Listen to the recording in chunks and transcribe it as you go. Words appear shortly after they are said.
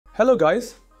Hello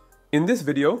guys! In this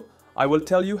video, I will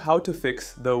tell you how to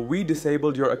fix the "We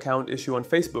disabled your account" issue on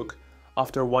Facebook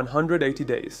after 180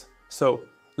 days. So,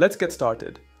 let's get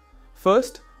started.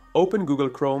 First, open Google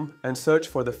Chrome and search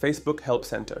for the Facebook Help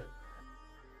Center.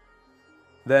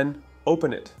 Then,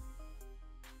 open it.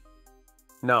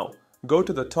 Now, go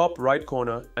to the top right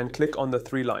corner and click on the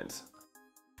three lines.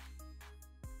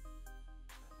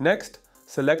 Next,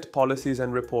 select Policies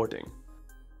and Reporting.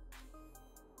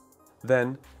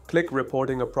 Then, click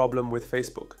Reporting a Problem with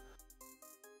Facebook.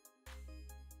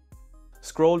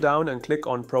 Scroll down and click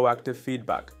on Proactive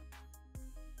Feedback.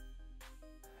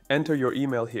 Enter your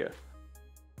email here.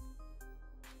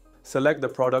 Select the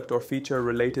product or feature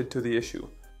related to the issue.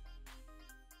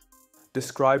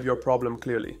 Describe your problem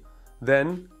clearly.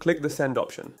 Then, click the Send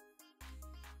option.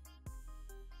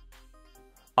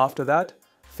 After that,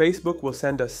 Facebook will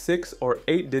send a 6 or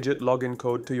 8-digit login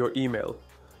code to your email.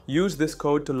 Use this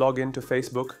code to log in to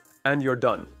Facebook and you're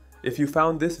done. If you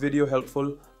found this video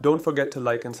helpful, don't forget to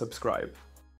like and subscribe.